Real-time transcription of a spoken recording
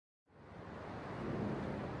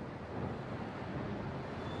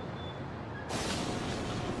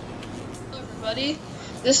everybody.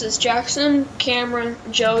 This is Jackson, Cameron,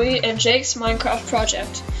 Joey, and Jake's Minecraft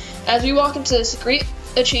project. As we walk into this great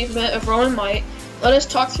achievement of Roman might, let us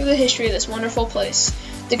talk through the history of this wonderful place.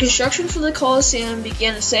 The construction for the Coliseum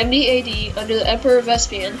began in 70 AD under the Emperor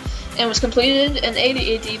Vespasian and was completed in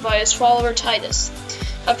 80 AD by his follower Titus.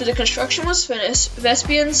 After the construction was finished,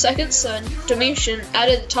 Vespasian's second son, Domitian,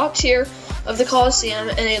 added the top tier of the Coliseum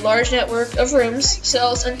and a large network of rooms,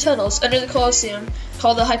 cells, and tunnels under the Coliseum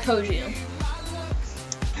called the Hypogeum.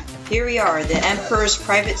 Here we are, the Emperor's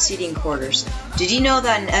private seating quarters. Did you know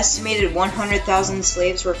that an estimated 100,000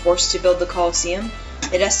 slaves were forced to build the Coliseum?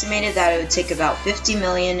 It estimated that it would take about 50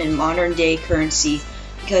 million in modern-day currency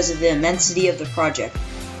because of the immensity of the project,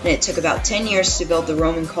 and it took about 10 years to build the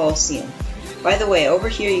Roman Coliseum. By the way, over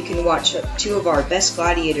here you can watch two of our best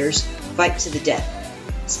gladiators fight to the death.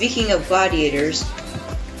 Speaking of gladiators,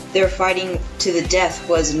 their fighting to the death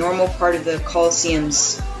was a normal part of the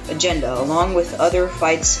Coliseum's agenda, along with other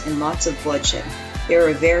fights and lots of bloodshed. They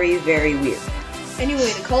were very, very weird.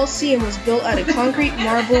 Anyway, the Coliseum was built out of concrete,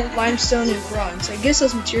 marble, limestone, and bronze. I guess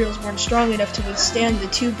those materials weren't strong enough to withstand the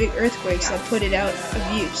two big earthquakes that put it out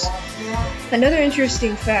of use. Another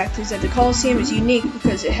interesting fact is that the Coliseum is unique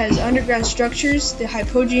because it has underground structures, the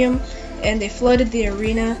Hypogeum, and they flooded the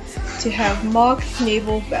arena to have mock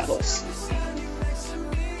naval battles.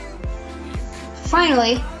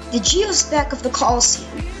 Finally, the geospec of the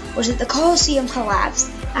Coliseum was that the Coliseum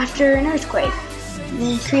collapsed after an earthquake,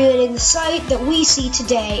 creating the site that we see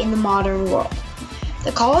today in the modern world.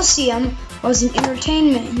 The Coliseum was an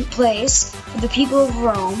entertainment place for the people of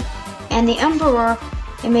Rome, and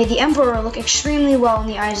it made the emperor look extremely well in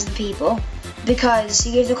the eyes of the people because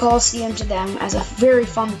he gave the Coliseum to them as a very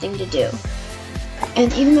fun thing to do.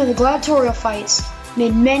 And even though the gladiatorial fights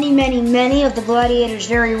made many of the gladiators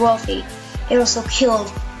very wealthy, it also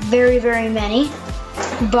killed very many,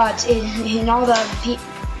 but in all the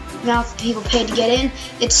amount that people paid to get in,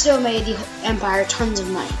 it still made the empire tons of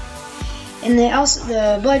money. And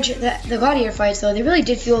the gladiator fights, though, they really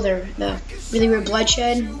did feel the really weird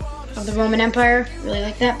bloodshed of the Roman Empire. Really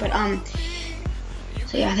like that. But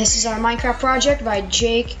so yeah, this is our Minecraft project by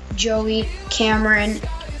Jake, Joey, Cameron,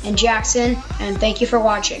 and Jackson. And thank you for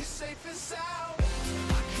watching.